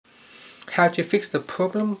how to fix the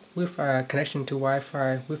problem with connection to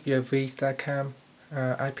Wi-Fi with your VStarcam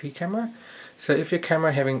IP camera. So if your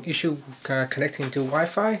camera having issue connecting to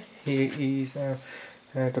Wi-Fi, here is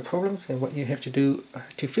the problems and what you have to do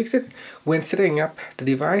to fix it. When setting up the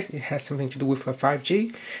device, it has something to do with a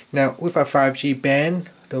 5G. Now with a 5G band,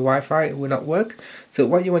 the Wi-Fi will not work. So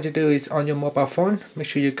what you want to do is on your mobile phone, make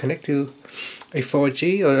sure you connect to a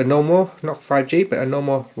 4G or a normal, not 5G, but a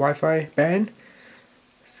normal Wi-Fi band.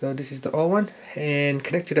 So this is the old one, and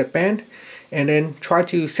connect to that band, and then try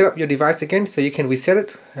to set up your device again so you can reset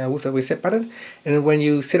it with the reset button. And then when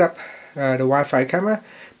you set up the Wi-Fi camera,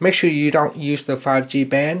 make sure you don't use the 5G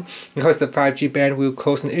band, because the 5G band will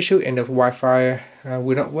cause an issue and the Wi-Fi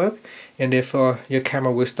will not work, and therefore your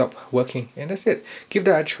camera will stop working. And that's it. Give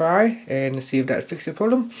that a try and see if that fixes the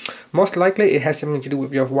problem. Most likely it has something to do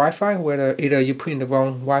with your Wi-Fi, whether either you put in the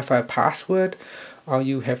wrong Wi-Fi password or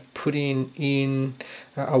you have put in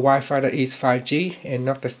a Wi-Fi that is 5G and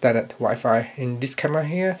not the standard Wi-Fi. In this camera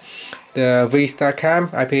here, the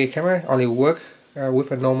VStarcam IP camera only work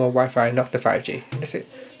with a normal Wi-Fi, not the 5G. And that's it.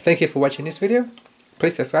 Thank you for watching this video.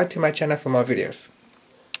 Please subscribe to my channel for more videos.